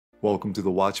Welcome to the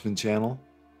Watchman channel.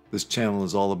 This channel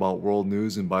is all about world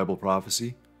news and Bible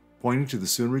prophecy, pointing to the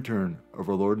soon return of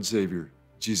our Lord and Savior,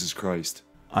 Jesus Christ.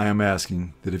 I am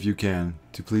asking that if you can,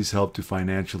 to please help to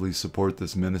financially support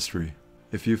this ministry.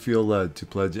 If you feel led to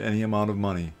pledge any amount of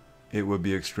money, it would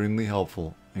be extremely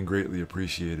helpful and greatly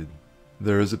appreciated.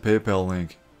 There is a PayPal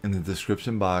link in the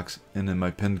description box and in my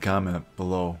pinned comment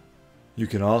below. You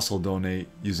can also donate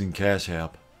using Cash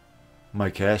App.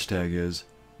 My cash tag is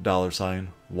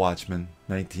 $Watchman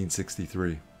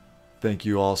 1963. Thank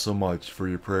you all so much for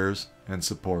your prayers and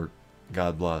support.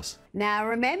 God bless. Now,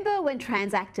 remember when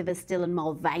trans activist Dylan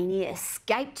Mulvaney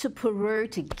escaped to Peru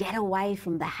to get away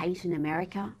from the hate in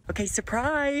America? Okay,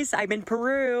 surprise! I'm in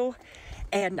Peru,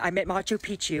 and I'm at Machu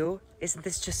Picchu. Isn't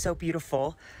this just so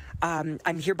beautiful?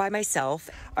 I'm here by myself.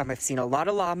 I've seen a lot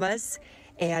of llamas,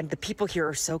 and the people here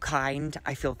are so kind.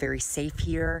 I feel very safe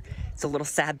here. It's a little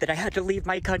sad that I had to leave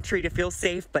my country to feel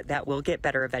safe, but that will get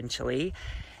better eventually.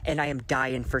 And I am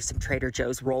dying for some Trader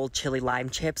Joe's rolled chili lime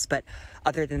chips, but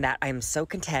other than that, I am so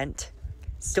content.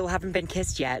 Still haven't been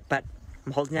kissed yet, but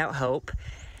I'm holding out hope.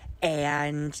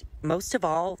 And most of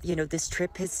all, you know, this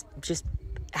trip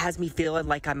has me feeling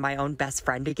like I'm my own best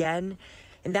friend again.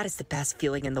 And that is the best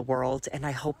feeling in the world, and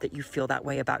I hope that you feel that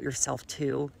way about yourself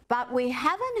too. But we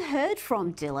haven't heard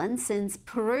from Dylan since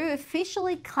Peru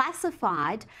officially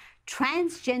classified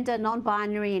transgender,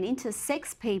 non-binary and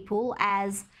intersex people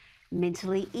as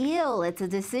mentally ill. It's a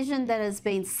decision that has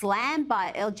been slammed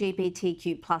by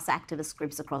LGBTQ plus activist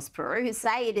groups across Peru who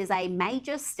say it is a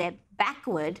major step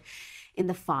backward in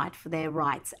the fight for their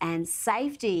rights and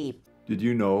safety. Did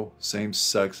you know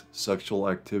same-sex sexual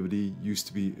activity used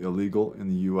to be illegal in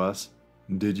the U.S.?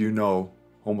 Did you know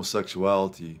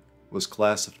homosexuality was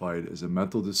classified as a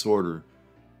mental disorder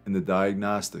in the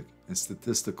Diagnostic and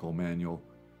Statistical Manual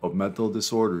of Mental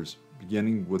Disorders,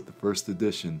 beginning with the first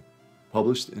edition,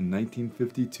 published in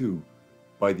 1952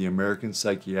 by the American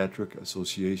Psychiatric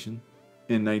Association?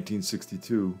 In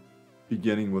 1962,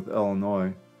 beginning with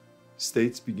Illinois,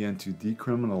 states began to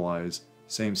decriminalize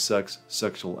same-sex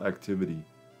sexual activity,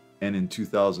 and in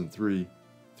 2003,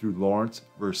 through Lawrence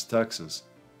v. Texas,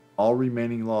 all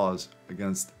remaining laws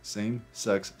against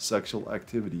same-sex sexual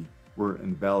activity were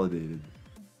invalidated.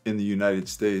 In the United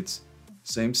States,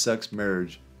 same-sex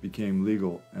marriage became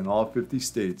legal in all 50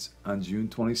 states on June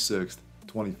 26,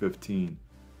 2015,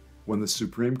 when the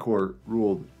Supreme Court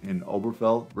ruled in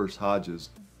Obergefell v. Hodges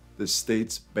that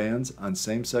states' bans on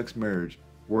same-sex marriage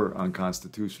were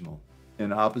unconstitutional.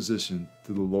 In opposition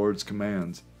to the Lord's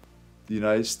commands, the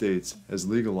United States has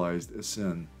legalized a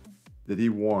sin that he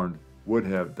warned would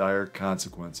have dire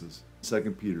consequences,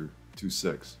 2 Peter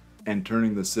 2:6, and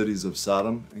turning the cities of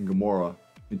Sodom and Gomorrah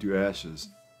into ashes,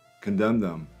 condemned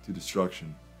them to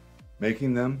destruction,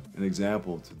 making them an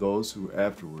example to those who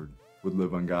afterward would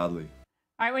live ungodly.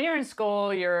 All right, when you're in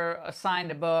school, you're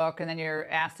assigned a book, and then you're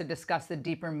asked to discuss the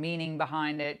deeper meaning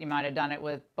behind it. You might have done it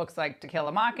with books like To Kill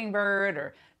a Mockingbird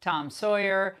or Tom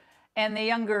Sawyer, and the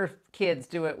younger kids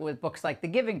do it with books like The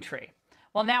Giving Tree.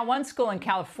 Well, now one school in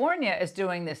California is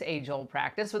doing this age-old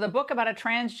practice with a book about a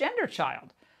transgender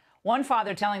child. One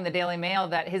father telling the Daily Mail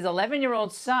that his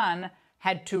 11-year-old son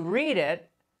had to read it,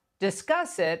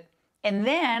 discuss it, and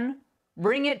then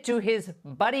bring it to his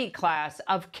buddy class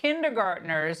of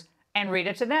kindergartners and read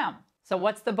it to them. So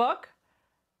what's the book?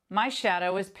 My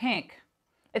Shadow is Pink.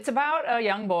 It's about a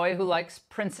young boy who likes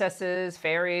princesses,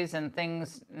 fairies, and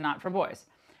things not for boys.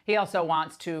 He also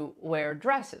wants to wear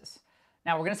dresses.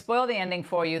 Now we're going to spoil the ending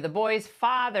for you. The boy's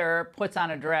father puts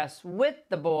on a dress with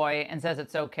the boy and says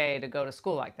it's okay to go to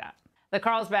school like that. The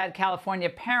Carlsbad, California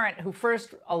parent who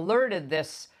first alerted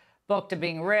this book to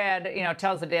being read,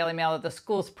 tells the Daily Mail that the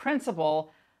school's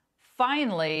principal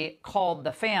finally called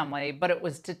the family, but it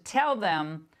was to tell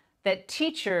them that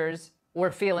teachers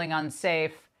were feeling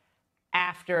unsafe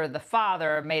after the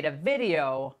father made a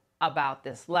video about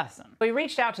this lesson. We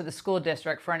reached out to the school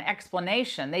district for an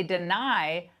explanation. They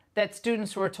deny that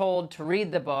students were told to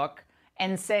read the book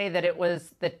and say that it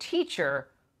was the teacher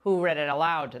who read it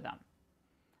aloud to them.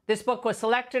 This book was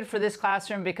selected for this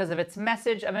classroom because of its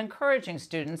message of encouraging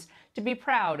students to be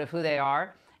proud of who they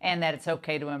are and that it's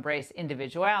okay to embrace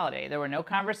individuality. There were no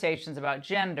conversations about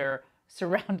gender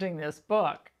surrounding this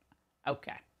book.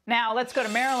 Okay. Now let's go to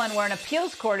Maryland, where an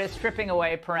appeals court is stripping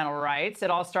away parental rights.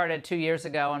 It all started 2 years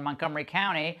ago in Montgomery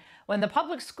County when the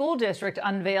public school district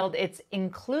unveiled its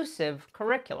inclusive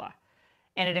curricula.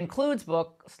 And it includes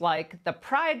books like The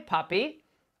Pride Puppy,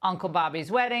 Uncle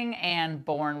Bobby's Wedding, and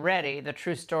Born Ready, the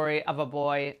true story of a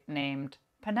boy named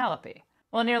Penelope.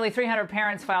 Well, nearly 300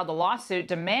 parents filed a lawsuit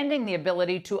demanding the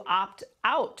ability to opt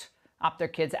their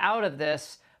kids out of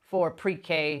this for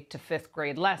pre-K to 5th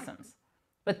grade lessons.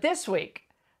 But this week,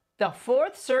 the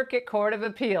Fourth Circuit Court of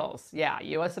Appeals,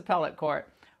 U.S. Appellate Court,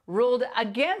 ruled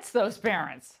against those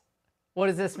parents. What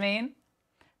does this mean?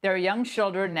 Their young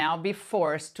children now be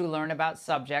forced to learn about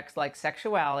subjects like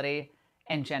sexuality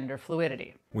and gender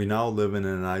fluidity. We now live in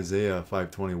an Isaiah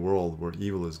 5:20 world where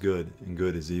evil is good and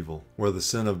good is evil, where the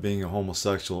sin of being a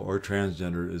homosexual or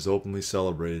transgender is openly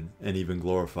celebrated and even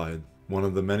glorified. One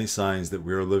of the many signs that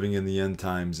we are living in the end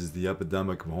times is the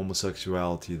epidemic of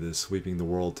homosexuality that is sweeping the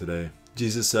world today.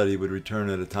 Jesus said he would return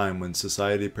at a time when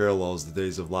society parallels the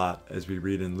days of Lot, as we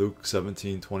read in Luke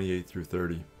 17:28 through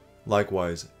 30.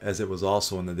 Likewise, as it was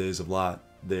also in the days of Lot,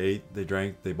 they ate, they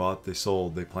drank, they bought, they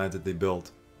sold, they planted, they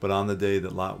built. But on the day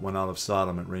that Lot went out of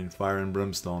Sodom, it rained fire and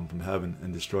brimstone from heaven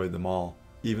and destroyed them all.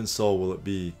 Even so will it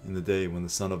be in the day when the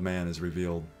Son of Man is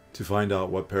revealed. To find out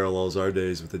what parallels our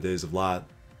days with the days of Lot,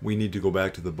 we need to go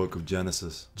back to the book of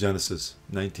Genesis. Genesis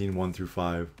 19:1 through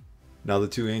 5. Now the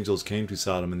two angels came to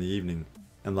Sodom in the evening,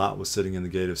 and Lot was sitting in the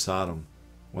gate of Sodom.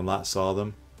 When Lot saw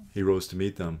them, he rose to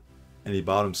meet them, and he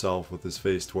bowed himself with his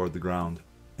face toward the ground,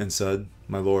 and said,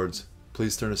 My lords,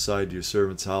 please turn aside to your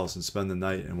servant's house and spend the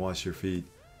night and wash your feet.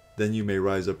 Then you may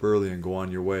rise up early and go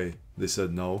on your way. They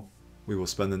said, No, we will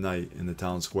spend the night in the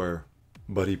town square.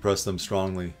 But he pressed them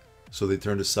strongly, so they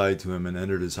turned aside to him and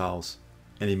entered his house.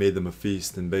 And he made them a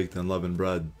feast and baked unleavened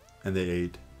bread, and they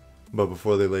ate. But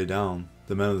before they lay down,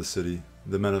 the men of the city,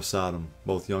 the men of Sodom,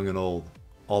 both young and old,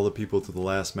 all the people to the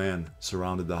last man,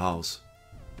 surrounded the house.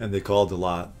 And they called to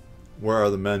Lot, Where are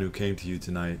the men who came to you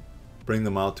tonight? Bring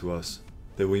them out to us,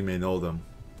 that we may know them.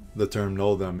 The term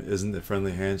know them isn't a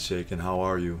friendly handshake and how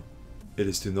are you? It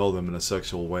is to know them in a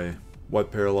sexual way.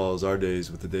 What parallels our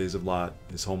days with the days of Lot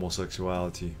is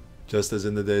homosexuality. Just as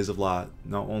in the days of Lot,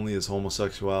 not only is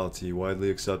homosexuality widely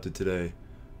accepted today,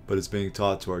 but it's being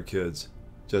taught to our kids,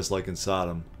 just like in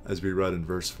Sodom, as we read in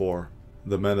verse 4.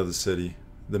 The men of the city,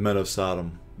 the men of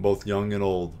Sodom, both young and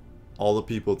old, all the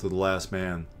people to the last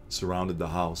man, surrounded the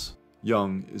house.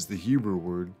 Young is the Hebrew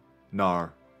word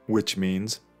nar, which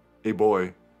means a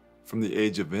boy from the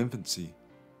age of infancy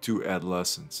to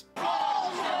adolescence.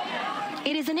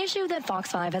 It is an issue that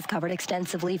Fox 5 has covered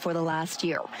extensively for the last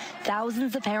year.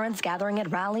 Thousands of parents gathering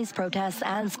at rallies, protests,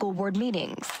 and school board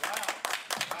meetings.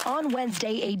 On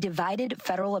Wednesday, a divided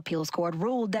federal appeals court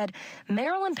ruled that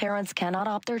Maryland parents cannot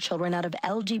opt their children out of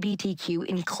LGBTQ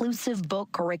inclusive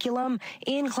book curriculum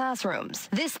in classrooms.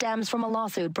 This stems from a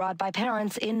lawsuit brought by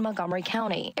parents in Montgomery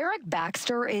County. Eric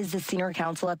Baxter is the senior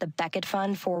counsel at the Becket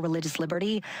Fund for Religious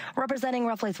Liberty, representing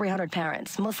roughly 300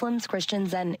 parents, Muslims,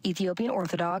 Christians, and Ethiopian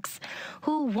Orthodox,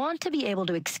 who want to be able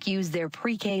to excuse their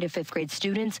pre-K to 5th grade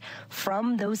students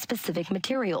from those specific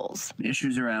materials.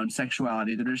 Issues around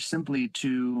sexuality that are simply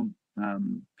too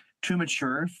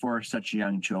mature for such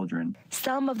young children.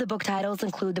 Some of the book titles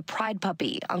include The Pride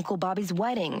Puppy, Uncle Bobby's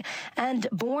Wedding, and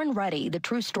Born Ready, the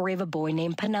true story of a boy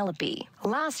named Penelope.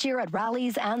 Last year at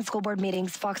rallies and school board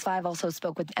meetings, Fox 5 also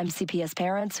spoke with MCPS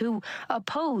parents who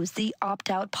oppose the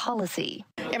opt-out policy.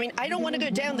 I mean, I don't want to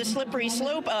go down the slippery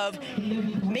slope of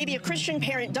maybe a Christian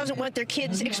parent doesn't want their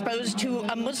kids exposed to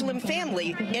a Muslim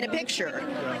family in a picture.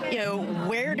 You know,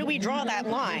 where do we draw that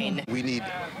line? We need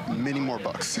many more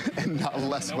books and not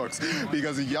less books,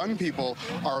 because young people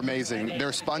are amazing.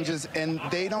 They're sponges and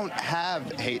they don't have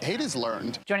hate. Hate is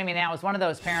learned. Joining me now is one of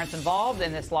those parents involved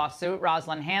in this lawsuit,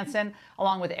 Rosalind Hanson,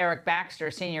 along with Eric Baxter,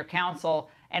 senior counsel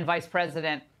and vice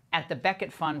president at the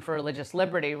Becket Fund for Religious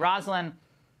Liberty. Rosalind,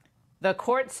 the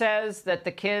court says that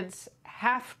the kids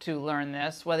have to learn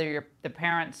this, whether the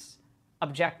parents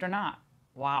object or not.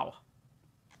 Wow.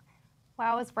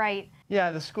 Wow is right.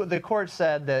 Yeah, the court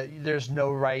said that there's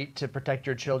no right to protect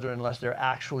your children unless they're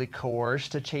actually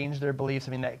coerced to change their beliefs.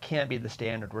 I mean, that can't be the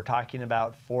standard. We're talking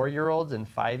about 4-year-olds and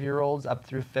 5-year-olds up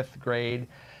through 5th grade.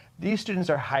 These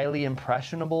students are highly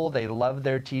impressionable. They love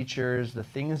their teachers. The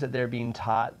things that they're being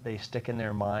taught, they stick in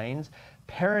their minds.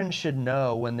 Parents should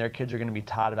know when their kids are going to be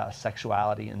taught about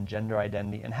sexuality and gender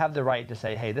identity and have the right to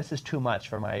say, hey, this is too much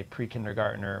for my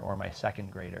pre-kindergartner or my 2nd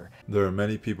grader. There are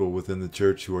many people within the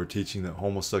church who are teaching that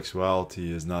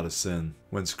homosexuality is not a sin,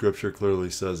 when Scripture clearly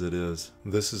says it is.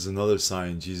 This is another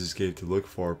sign Jesus gave to look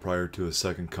for prior to his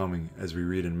second coming, as we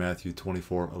read in Matthew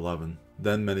 24:11.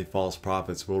 Then many false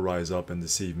prophets will rise up and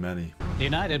deceive many. The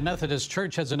United Methodist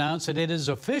Church has announced that it is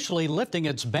officially lifting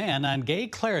its ban on gay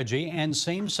clergy and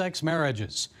same-sex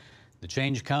marriages. The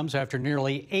change comes after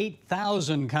nearly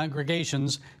 8,000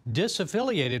 congregations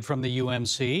disaffiliated from the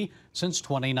UMC since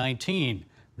 2019,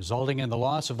 resulting in the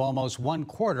loss of almost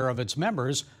 1/4 of its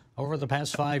members over the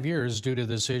past 5 years due to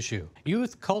this issue.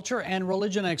 Youth, culture, and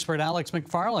religion expert Alex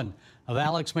McFarland of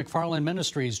Alex McFarland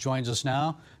Ministries joins us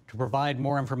now to provide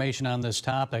more information on this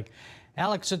topic.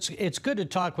 Alex, it's good to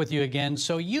talk with you again.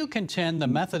 So you contend the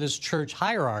Methodist Church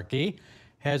hierarchy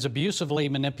has abusively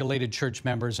manipulated church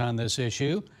members on this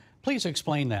issue. Please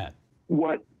explain that.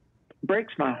 What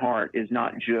breaks my heart is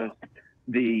not just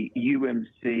the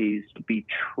UMC's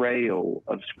betrayal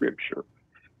of Scripture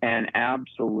and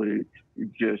absolute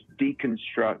just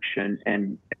deconstruction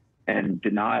and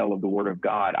denial of the Word of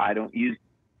God. I don't use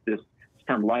this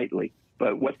term lightly,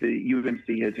 but what the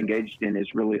UMC has engaged in is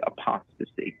really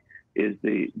apostasy, is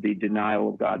the denial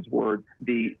of God's Word,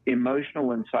 the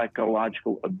emotional and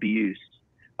psychological abuse,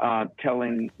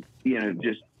 telling,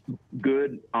 just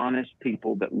good, honest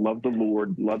people that love the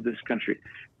Lord, love this country,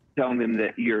 telling them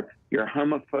that you're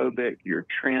homophobic, you're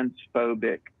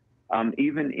transphobic.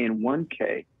 Even in one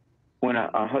case, when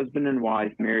a husband and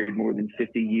wife married more than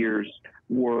 50 years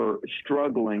were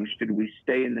struggling, should we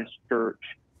stay in this church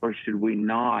or should we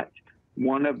not?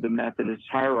 One of the Methodist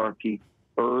hierarchy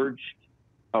urged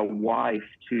a wife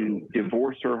to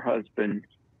divorce her husband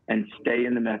and stay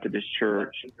in the Methodist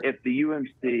Church. If the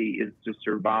UMC is to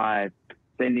survive,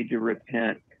 they need to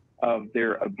repent of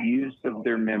their abuse of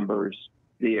their members,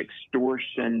 the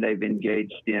extortion they've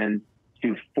engaged in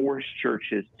to force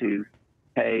churches to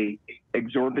pay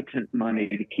exorbitant money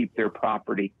to keep their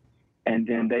property. And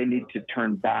then they need to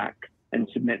turn back and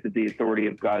submit to the authority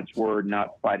of God's Word,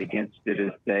 not fight against it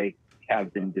as they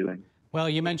have been doing. Well,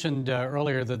 you mentioned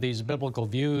earlier that these biblical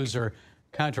views are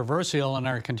controversial in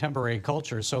our contemporary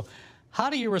culture. So how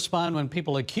do you respond when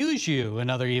people accuse you and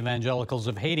other evangelicals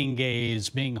of hating gays,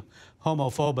 being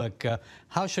homophobic?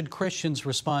 How should Christians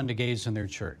respond to gays in their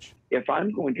church? If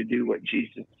I'm going to do what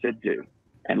Jesus said do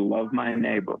and love my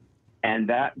neighbor, and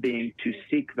that being to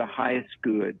seek the highest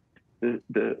good,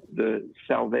 the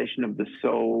salvation of the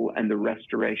soul and the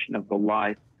restoration of the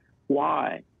life,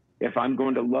 why, if I'm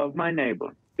going to love my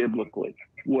neighbor biblically,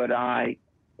 would I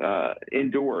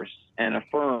endorse and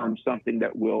affirm something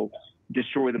that will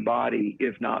destroy the body,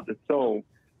 if not the soul?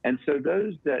 And so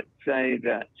those that say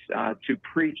that to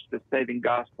preach the saving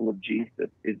gospel of Jesus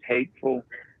is hateful,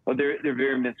 well, they're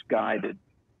very misguided.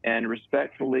 And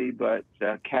respectfully, but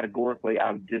categorically,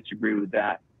 I would disagree with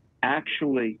that.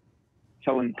 Actually,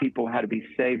 telling people how to be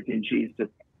saved in Jesus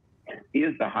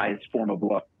is the highest form of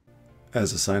love.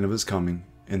 As a sign of his coming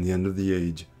and the end of the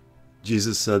age,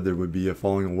 Jesus said there would be a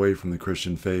falling away from the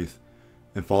Christian faith,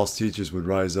 and false teachers would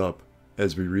rise up,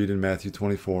 as we read in Matthew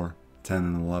 24:10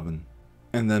 and 11.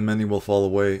 And then many will fall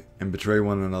away and betray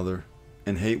one another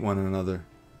and hate one another,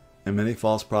 and many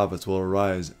false prophets will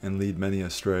arise and lead many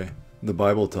astray. The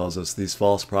Bible tells us these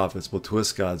false prophets will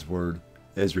twist God's word,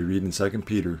 as we read in 2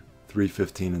 Peter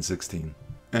 3:15 and 16.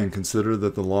 And consider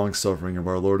that the long-suffering of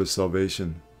our Lord is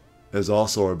salvation, as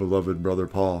also our beloved brother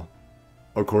Paul,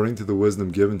 according to the wisdom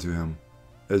given to him,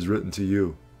 as written to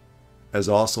you, as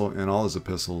also in all his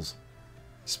epistles,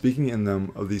 speaking in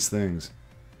them of these things,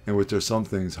 in which are some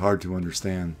things hard to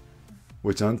understand,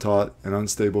 which untaught and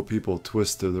unstable people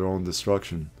twist to their own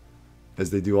destruction, as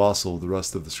they do also the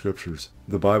rest of the Scriptures.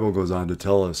 The Bible goes on to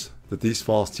tell us that these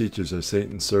false teachers are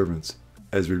Satan's servants,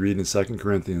 as we read in 2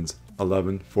 Corinthians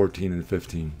 11:14 and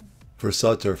 15. For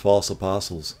such are false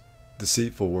apostles,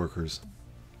 deceitful workers,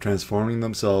 transforming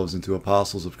themselves into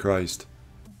apostles of Christ.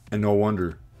 And no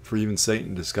wonder, for even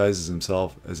Satan disguises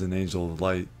himself as an angel of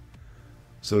light.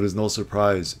 So it is no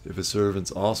surprise if his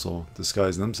servants also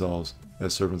disguise themselves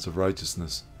as servants of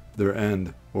righteousness. Their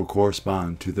end will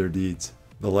correspond to their deeds.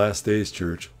 The last days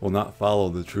church will not follow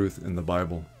the truth in the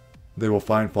Bible. They will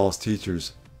find false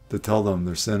teachers to tell them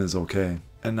their sin is okay.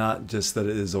 And not just that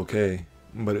it is okay,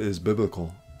 but it is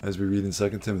biblical, as we read in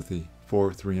 2 Timothy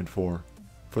 4:3 and 4.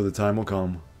 For the time will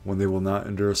come when they will not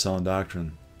endure sound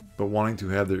doctrine, but wanting to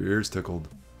have their ears tickled,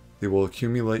 they will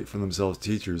accumulate for themselves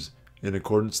teachers in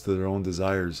accordance to their own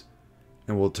desires,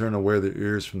 and will turn away their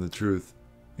ears from the truth,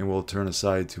 and will turn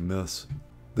aside to myths.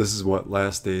 This is what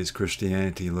last days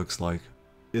Christianity looks like.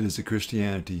 It is a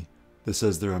Christianity that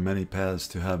says there are many paths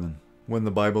to heaven, when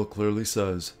the Bible clearly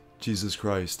says Jesus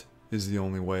Christ is the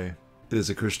only way. It is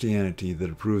a Christianity that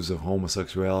approves of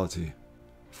homosexuality,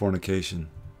 fornication.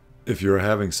 If you are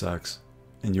having sex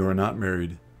and you are not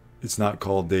married, it's not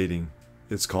called dating,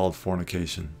 it's called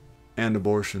fornication. And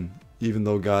abortion, even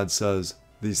though God says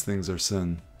these things are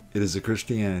sin. It is a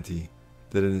Christianity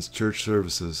that in its church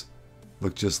services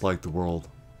look just like the world.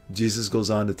 Jesus goes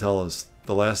on to tell us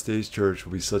the last days church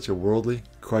will be such a worldly,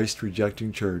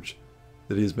 Christ-rejecting church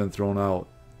that he has been thrown out,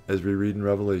 as we read in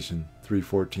Revelation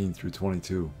 3:14 through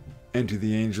 22. And to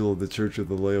the angel of the church of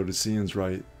the Laodiceans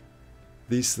write,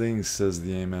 These things, says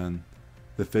the Amen,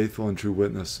 the faithful and true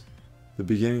witness, the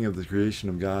beginning of the creation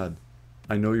of God.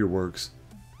 I know your works,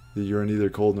 that you are neither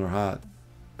cold nor hot.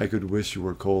 I could wish you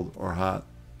were cold or hot.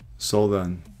 So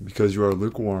then, because you are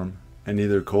lukewarm and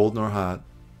neither cold nor hot,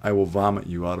 I will vomit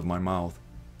you out of my mouth.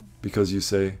 Because you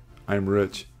say, I am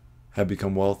rich, have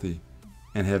become wealthy,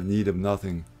 and have need of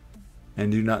nothing,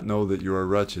 and do not know that you are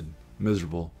wretched,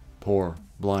 miserable, poor,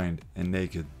 blind, and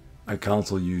naked. I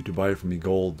counsel you to buy from me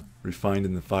gold, refined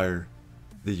in the fire,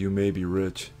 that you may be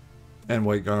rich, and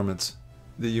white garments,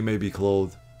 that you may be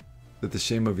clothed, that the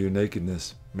shame of your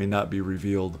nakedness may not be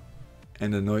revealed,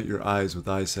 and anoint your eyes with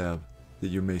eye salve, that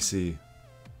you may see.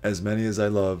 As many as I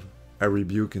love, I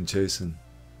rebuke and chasten.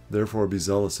 Therefore be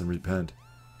zealous and repent.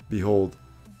 Behold,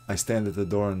 I stand at the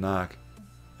door and knock.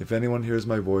 If anyone hears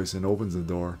my voice and opens the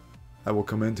door, I will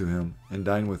come into him and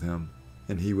dine with him,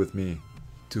 and he with me.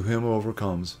 To him who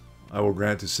overcomes, I will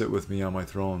grant to sit with me on my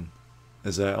throne,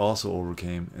 as I also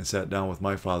overcame and sat down with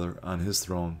my Father on his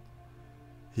throne.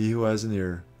 He who has an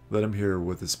ear, let him hear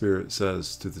what the Spirit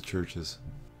says to the churches.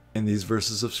 In these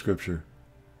verses of Scripture,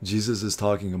 Jesus is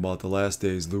talking about the last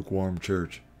days lukewarm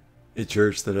church, a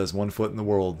church that has 1 foot in the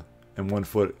world and 1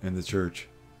 foot in the church.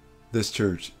 This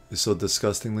church is so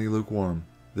disgustingly lukewarm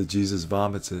that Jesus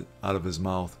vomits it out of his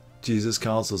mouth. Jesus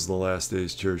counsels the last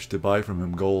days church to buy from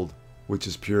him gold, which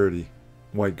is purity,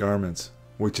 white garments,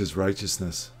 which is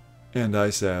righteousness, and eye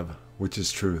salve, which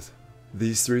is truth.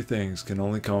 These 3 things can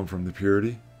only come from the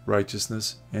purity,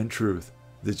 righteousness, and truth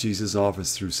that Jesus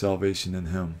offers through salvation in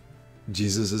him.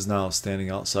 Jesus is now standing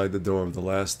outside the door of the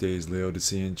last days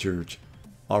Laodicean church,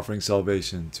 offering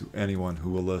salvation to anyone who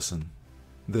will listen.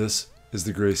 This is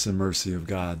the grace and mercy of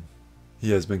God.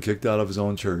 He has been kicked out of his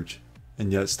own church,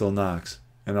 and yet still knocks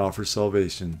and offers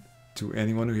salvation to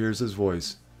anyone who hears his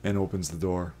voice and opens the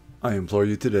door. I implore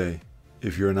you today,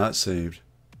 if you are not saved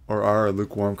or are a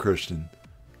lukewarm Christian,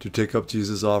 to take up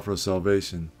Jesus' offer of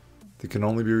salvation that can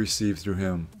only be received through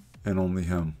him and only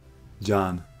him.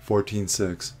 John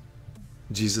 14:6.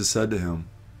 Jesus said to him,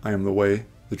 I am the way,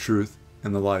 the truth,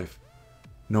 and the life.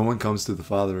 No one comes to the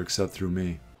Father except through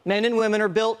me. Men and women are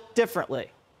built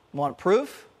differently. Want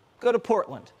proof? Go to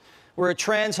Portland, where a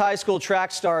trans high school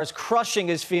track star is crushing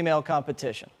his female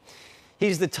competition.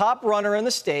 He's the top runner in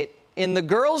the state in the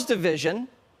girls' division,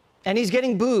 and he's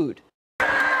getting booed.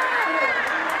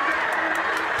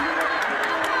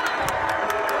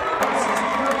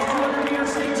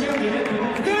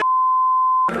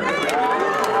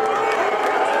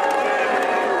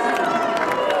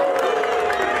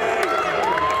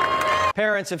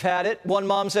 Parents have had it. One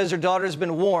mom says her daughter's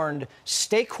been warned,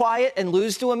 stay quiet and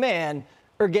lose to a man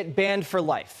or get banned for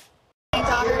life. My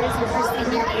daughter is in her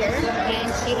senior year and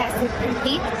she has to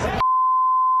compete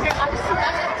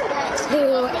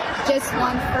who just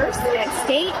won first at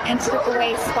state and took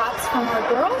away spots from our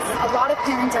girls. A lot of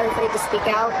parents are afraid to speak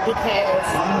out because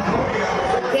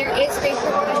there is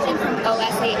repercussion from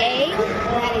OSAA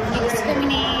that if you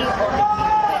discriminate or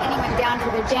put anyone down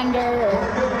for their gender or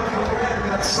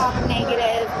talk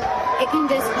negative, it can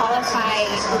disqualify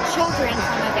the children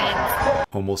from events.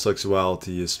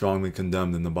 Homosexuality is strongly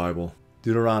condemned in the Bible.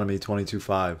 Deuteronomy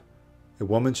 22:5. A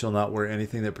woman shall not wear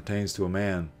anything that pertains to a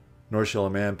man, nor shall a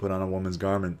man put on a woman's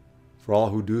garment, for all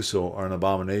who do so are an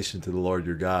abomination to the Lord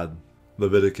your God.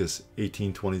 Leviticus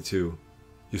 18:22.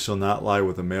 You shall not lie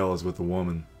with a male as with a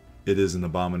woman. It is an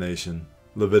abomination.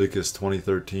 Leviticus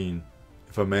 20:13.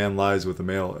 If a man lies with a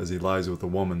male as he lies with a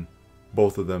woman,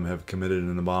 both of them have committed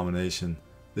an abomination.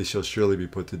 They shall surely be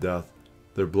put to death.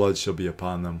 Their blood shall be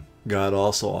upon them. God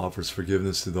also offers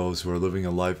forgiveness to those who are living a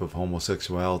life of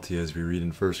homosexuality, as we read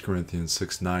in 1 Corinthians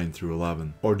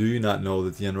 6:9-11. Or do you not know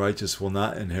that the unrighteous will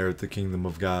not inherit the kingdom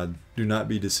of God? Do not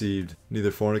be deceived.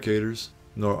 Neither fornicators,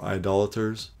 nor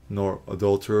idolaters, nor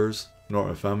adulterers,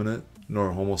 nor effeminate,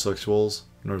 nor homosexuals,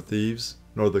 nor thieves,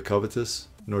 nor the covetous,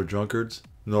 nor drunkards,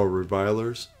 nor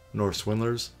revilers, nor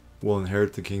swindlers will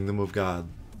inherit the kingdom of God.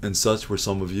 And such were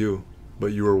some of you,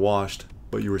 but you were washed,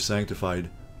 but you were sanctified,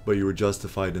 but you were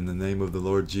justified in the name of the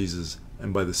Lord Jesus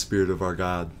and by the Spirit of our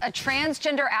God. A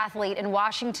transgender athlete in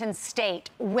Washington State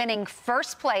winning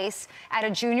first place at a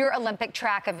junior Olympic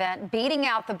track event, beating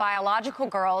out the biological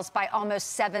girls by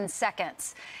almost 7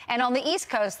 seconds. And on the East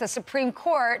Coast, the Supreme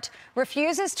Court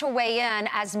refuses to weigh in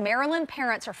as Maryland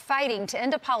parents are fighting to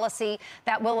end a policy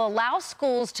that will allow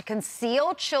schools to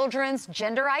conceal children's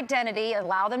gender identity,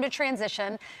 allow them to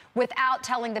transition without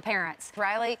telling the parents.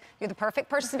 Riley, you're the perfect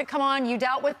person to come on. You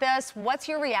dealt with this. What's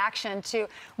your reaction to,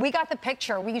 we got the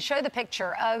picture, we can show the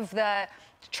picture of the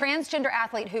transgender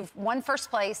athlete who won first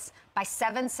place by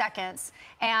 7 seconds.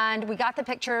 And we got the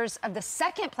pictures of the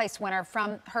second place winner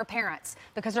from her parents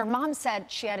because her mom said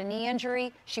she had a knee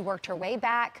injury. She worked her way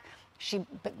back. She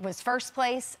was first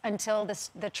place until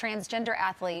the transgender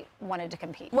athlete wanted to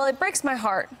compete. Well, it breaks my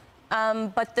heart.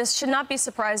 But this should not be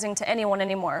surprising to anyone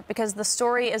anymore because the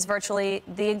story is virtually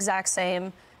the exact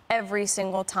same every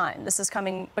single time. This is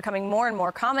becoming more and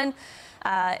more common.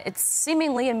 It's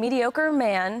seemingly a mediocre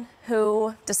man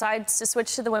who decides to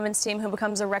switch to the women's team who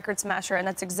becomes a record smasher, and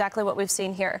that's exactly what we've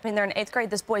seen here. I mean, they're in 8th grade.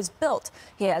 This boy's built.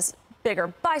 He has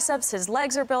bigger biceps. His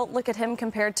legs are built. Look at him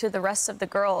compared to the rest of the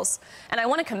girls. And I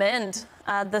want to commend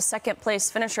the second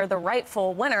place finisher, the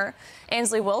rightful winner,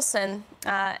 Ainsley Wilson.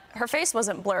 Her face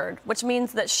wasn't blurred, which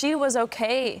means that she was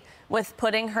okay with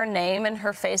putting her name and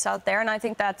her face out there, and I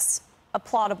think that's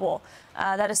applaudable.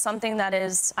 That is something that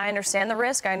is, I understand the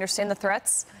risk, I understand the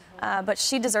threats, but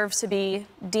she deserves to be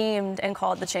deemed and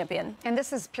called the champion. And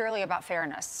this is purely about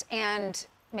fairness and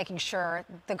making sure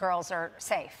the girls are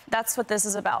safe. That's what this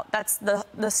is about. That's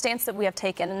the stance that we have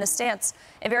taken. And the stance,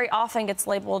 it very often gets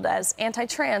labeled as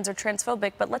anti-trans or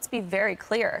transphobic, but let's be very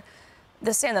clear.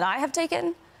 The stand that I have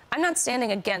taken, I'm not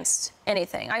standing against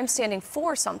anything. I am standing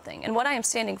for something. And what I am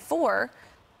standing for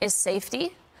is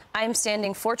safety. I am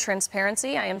standing for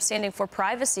transparency. I am standing for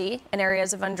privacy in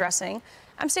areas of undressing.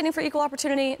 I'm standing for equal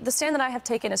opportunity. The stand that I have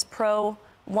taken is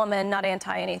pro-woman, not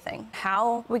anti-anything.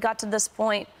 How we got to this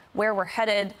point, where we're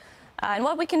headed, and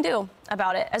what we can do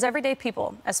about it as everyday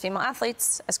people, as female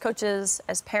athletes, as coaches,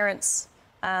 as parents,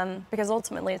 because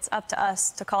ultimately it's up to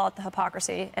us to call out the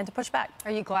hypocrisy and to push back.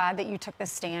 Are you glad that you took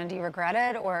this stand? Do you regret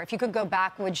it? Or if you could go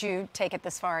back, would you take it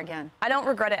this far again? I don't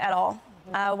regret it at all.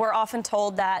 We're often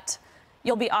told that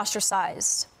you'll be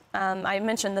ostracized. I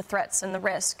mentioned the threats and the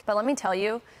risk, but let me tell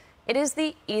you, it is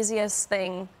the easiest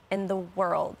thing in the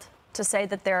world to say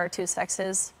that there are two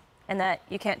sexes and that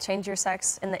you can't change your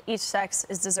sex and that each sex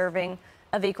is deserving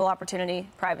of equal opportunity,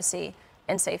 privacy,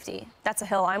 and safety. That's a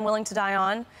hill I'm willing to die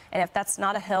on, and if that's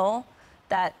not a hill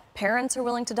that parents are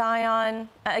willing to die on,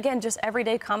 again, just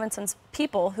everyday common sense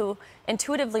people who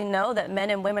intuitively know that men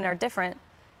and women are different,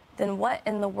 then what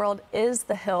in the world is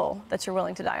the hill that you're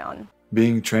willing to die on?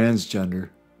 Being transgender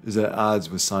is at odds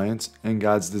with science and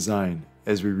God's design,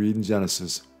 as we read in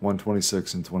Genesis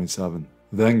 1:26 and 27.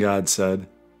 Then God said,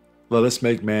 "Let us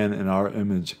make man in our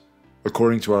image,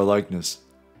 according to our likeness.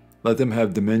 Let them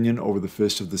have dominion over the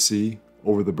fish of the sea,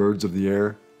 over the birds of the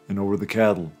air, and over the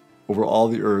cattle, over all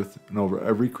the earth, and over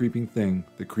every creeping thing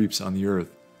that creeps on the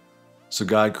earth." So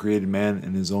God created man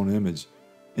in his own image.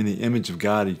 In the image of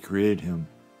God he created him.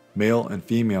 Male and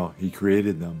female he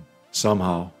created them.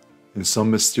 Somehow, in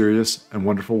some mysterious and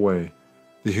wonderful way,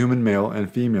 the human male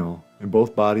and female, in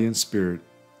both body and spirit,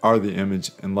 are the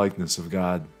image and likeness of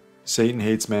God. Satan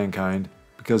hates mankind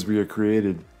because we are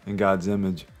created in God's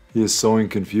image. He is sowing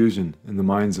confusion in the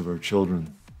minds of our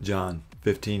children. John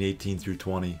 15:18 through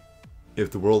 20. If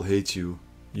the world hates you,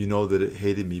 you know that it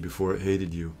hated me before it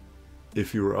hated you.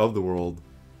 If you were of the world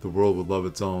would love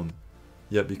its own.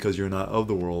 Yet because you're not of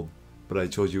the world, but I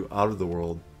chose you out of the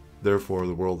world, therefore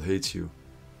the world hates you.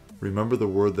 Remember the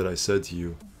word that I said to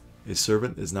you, a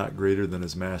servant is not greater than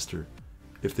his master.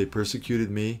 If they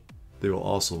persecuted me, they will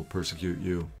also persecute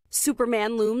you.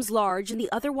 Superman looms large in the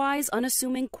otherwise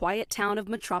unassuming quiet town of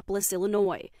Metropolis,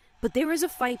 Illinois. But there is a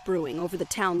fight brewing over the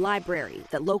town library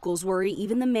that locals worry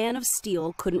even the Man of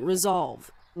Steel couldn't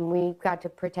resolve. We've got to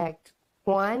protect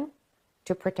one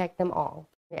to protect them all.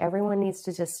 Everyone needs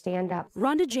to just stand up.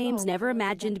 Rhonda James never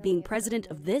imagined being president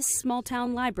of this small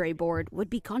town library board would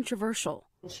be controversial.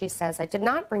 She says, I did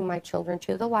not bring my children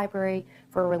to the library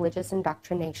for religious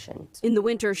indoctrination. In the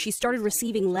winter, she started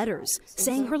receiving letters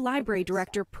saying her library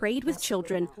director prayed with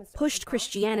children, pushed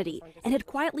Christianity, and had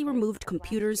quietly removed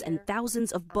computers and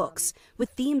thousands of books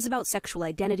with themes about sexual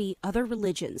identity, other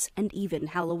religions, and even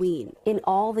Halloween. In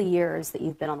all the years that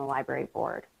you've been on the library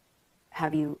board,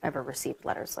 have you ever received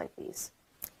letters like these?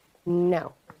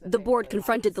 No. The board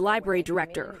confronted the library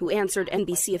director, who answered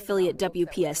NBC affiliate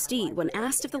WPSD when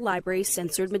asked if the library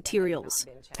censored materials.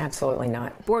 Absolutely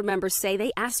not. Board members say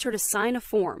they asked her to sign a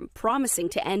form promising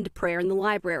to end prayer in the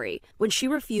library. When she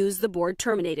refused, the board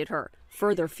terminated her,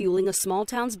 further fueling a small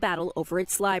town's battle over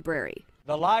its library.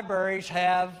 The libraries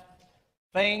have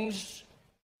things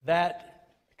that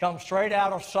come straight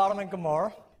out of Sodom and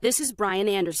Gomorrah. This is Brian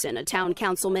Anderson, a town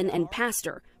councilman and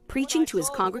pastor, preaching to his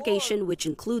congregation, which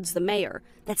includes the mayor,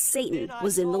 that Satan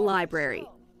was in the library.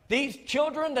 These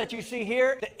children that you see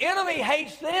here, the enemy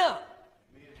hates them,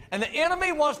 and the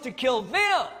enemy wants to kill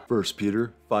them. 1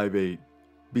 Peter 5:8.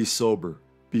 Be sober,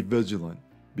 be vigilant,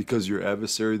 because your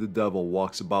adversary the devil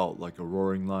walks about like a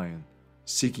roaring lion,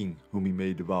 seeking whom he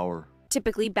may devour.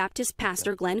 Typically, Baptist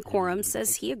pastor Glenn Coram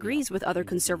says he agrees with other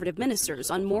conservative ministers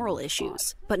on moral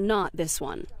issues, but not this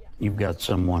one. You've got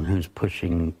someone who's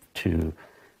pushing to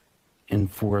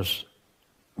enforce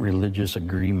religious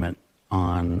agreement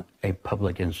on a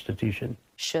public institution.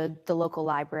 Should the local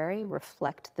library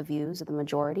reflect the views of the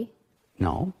majority?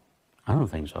 No, I don't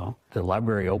think so. The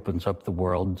library opens up the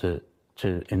world to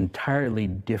entirely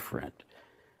different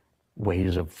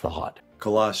ways of thought.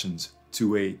 Colossians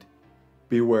 2:8.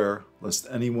 Beware lest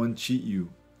anyone cheat you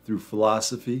through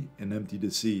philosophy and empty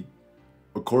deceit,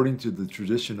 according to the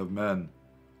tradition of men,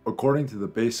 according to the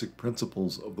basic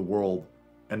principles of the world,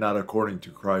 and not according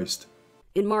to Christ.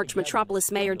 In March, Metropolis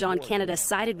Mayor Don Canada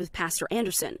sided with Pastor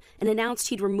Anderson and announced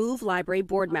he'd remove library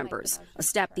board members, a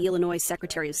step the Illinois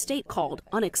Secretary of State called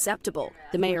unacceptable.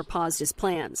 The mayor paused his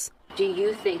plans. Do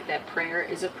you think that prayer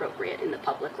is appropriate in the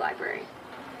public library?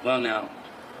 Well, now,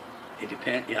 it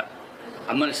depends. Yeah,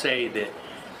 I'm going to say that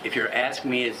if you're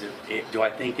asking me, do I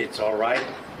think it's all right?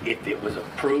 If it was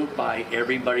approved by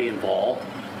everybody involved,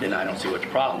 then I don't see what the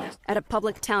problem is. At a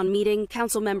public town meeting,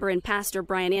 council member and pastor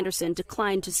Brian Anderson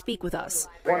declined to speak with us.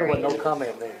 I wonder what no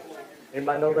comment means.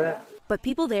 Anybody know that? But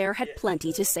people there had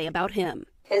plenty to say about him.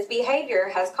 His behavior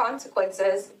has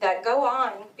consequences that go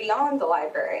on beyond the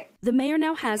library. The mayor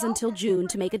now has until June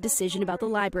to make a decision about the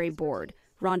library board.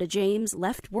 Rhonda James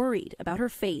left worried about her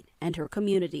fate and her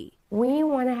community. We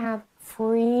want to have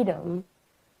freedom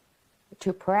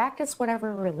to practice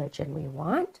whatever religion we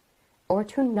want or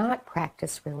to not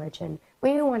practice religion.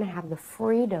 We want to have the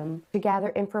freedom to gather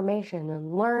information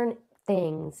and learn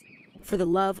things. For the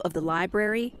love of the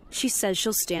library, she says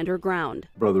she'll stand her ground.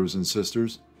 Brothers and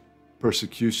sisters,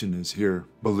 persecution is here.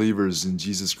 Believers in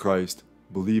Jesus Christ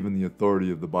believe in the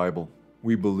authority of the Bible.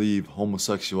 We believe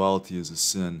homosexuality is a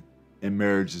sin and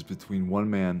marriage is between one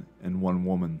man and one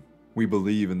woman. We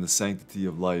believe in the sanctity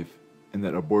of life and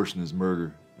that abortion is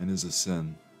murder and is a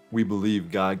sin. We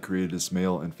believe God created us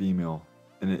male and female,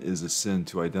 and it is a sin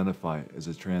to identify as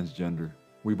a transgender.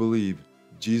 We believe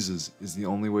Jesus is the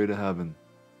only way to heaven,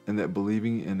 and that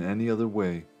believing in any other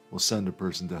way will send a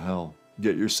person to hell.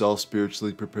 Get yourself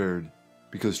spiritually prepared,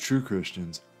 because true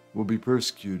Christians will be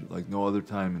persecuted like no other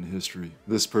time in history.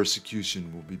 This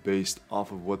persecution will be based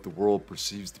off of what the world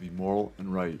perceives to be moral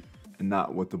and right, and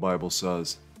not what the Bible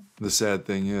says. The sad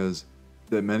thing is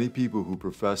that many people who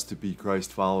profess to be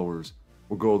Christ followers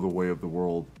will go the way of the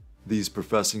world. These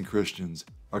professing Christians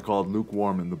are called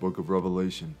lukewarm in the book of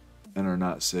Revelation and are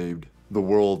not saved. The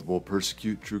world will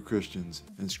persecute true Christians,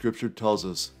 and Scripture tells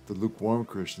us the lukewarm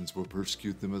Christians will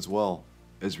persecute them as well,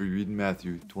 as we read in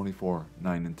Matthew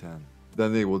 24:9 and 10.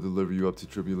 Then they will deliver you up to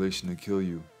tribulation and kill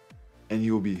you, and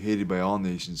you will be hated by all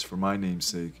nations for my name's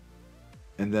sake.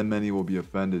 And then many will be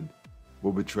offended,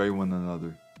 will betray one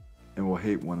another, and will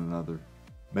hate one another.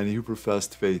 Many who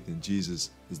professed faith in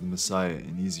Jesus as the Messiah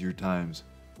in easier times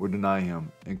will deny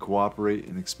him and cooperate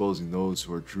in exposing those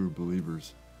who are true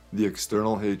believers. The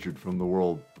external hatred from the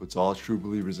world puts all true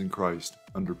believers in Christ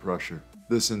under pressure.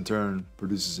 This in turn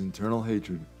produces internal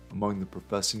hatred among the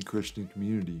professing Christian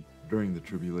community during the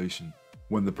tribulation.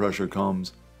 When the pressure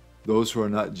comes, those who are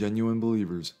not genuine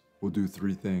believers will do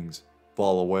three things: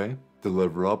 fall away,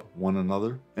 deliver up one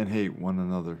another, and hate one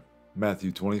another.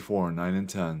 Matthew 24:9 and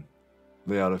 10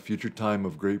 lay out a future time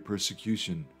of great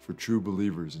persecution for true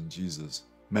believers in Jesus.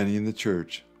 Many in the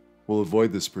church will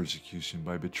avoid this persecution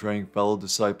by betraying fellow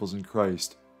disciples in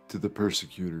Christ to the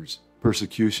persecutors.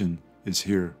 Persecution is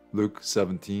here. Luke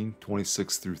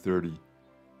 17:26 through 30.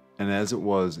 And as it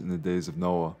was in the days of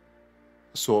Noah,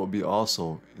 so it will be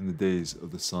also in the days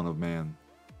of the Son of Man.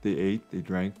 They ate, they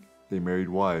drank, they married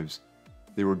wives.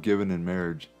 They were given in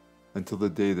marriage until the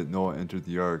day that Noah entered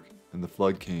the ark, and the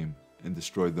flood came and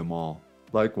destroyed them all.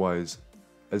 Likewise,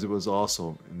 as it was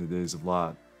also in the days of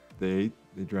Lot, they ate,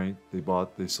 they drank, they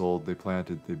bought, they sold, they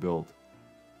planted, they built.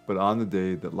 But on the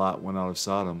day that Lot went out of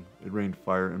Sodom, it rained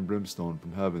fire and brimstone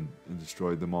from heaven and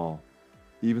destroyed them all.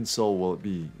 Even so will it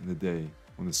be in the day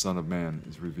when the Son of Man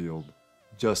is revealed.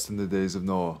 Just in the days of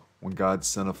Noah, when God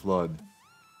sent a flood,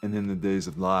 and in the days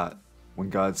of Lot, when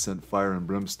God sent fire and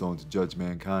brimstone to judge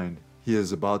mankind, he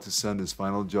is about to send his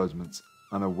final judgments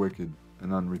on a wicked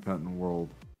and unrepentant world.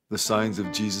 The signs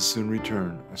of Jesus' soon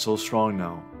return are so strong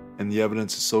now, and the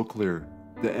evidence is so clear,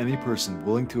 that any person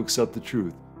willing to accept the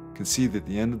truth can see that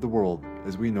the end of the world,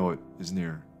 as we know it, is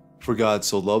near. For God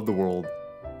so loved the world,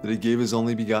 that he gave his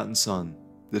only begotten Son,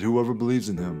 that whoever believes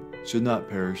in him should not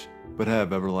perish, but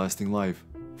have everlasting life.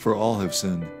 For all have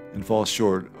sinned, and fall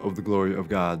short of the glory of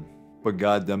God. But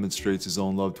God demonstrates his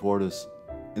own love toward us,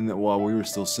 in that while we were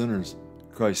still sinners,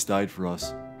 Christ died for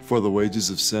us. For the wages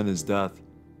of sin is death,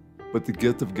 But the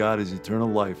gift of God is eternal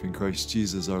life in Christ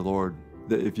Jesus our Lord,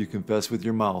 that if you confess with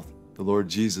your mouth the Lord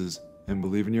Jesus and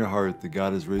believe in your heart that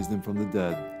God has raised him from the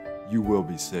dead, you will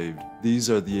be saved. These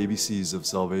are the ABCs of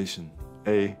salvation.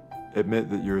 A. Admit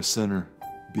that you're a sinner.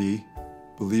 B.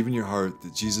 Believe in your heart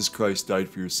that Jesus Christ died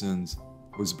for your sins,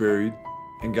 was buried,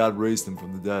 and God raised him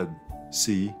from the dead.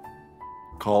 C.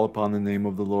 Call upon the name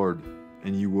of the Lord,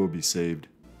 and you will be saved.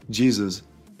 Jesus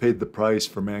paid the price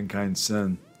for mankind's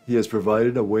sin. He has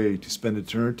provided a way to spend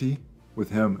eternity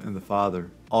with him and the Father.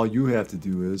 All you have to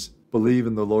do is believe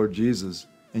in the Lord Jesus,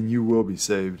 and you will be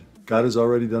saved. God has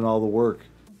already done all the work.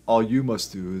 All you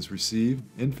must do is receive,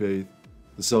 in faith,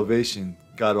 the salvation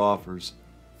God offers.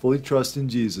 Fully trust in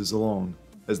Jesus alone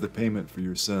as the payment for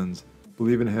your sins.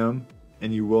 Believe in him,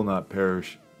 and you will not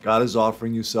perish. God is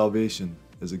offering you salvation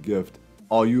as a gift.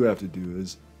 All you have to do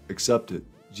is accept it.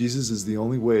 Jesus is the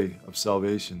only way of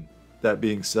salvation. That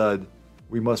being said,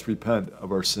 we must repent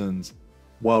of our sins.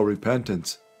 While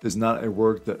repentance is not a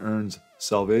work that earns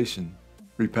salvation,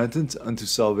 repentance unto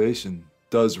salvation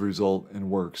does result in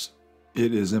works.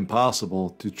 It is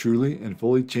impossible to truly and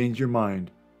fully change your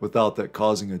mind without that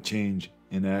causing a change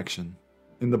in action.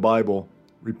 In the Bible,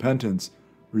 repentance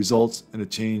results in a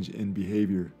change in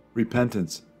behavior.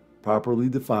 Repentance, properly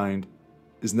defined,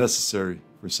 is necessary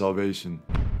for salvation.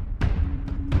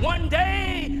 One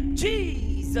day,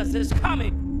 Jesus is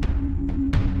coming.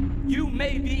 You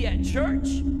may be at church.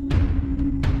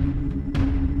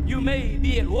 You may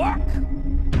be at work.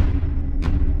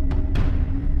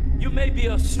 You may be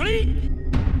asleep.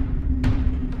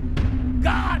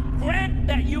 God grant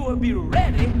that you will be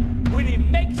ready when he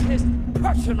makes his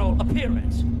personal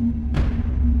appearance.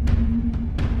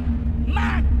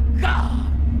 My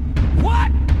God,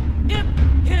 what if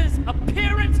his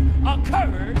appearance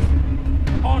occurs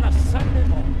on a Sunday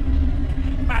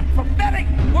morning? My prophetic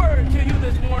word to you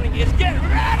this morning is get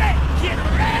ready! Get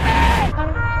ready!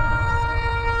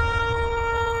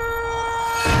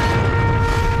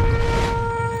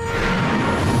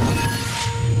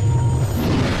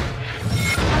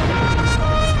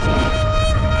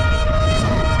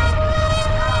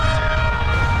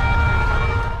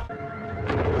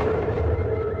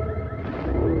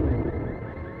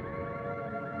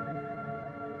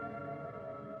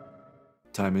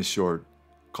 Time is short.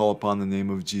 Call upon the name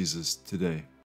of Jesus today.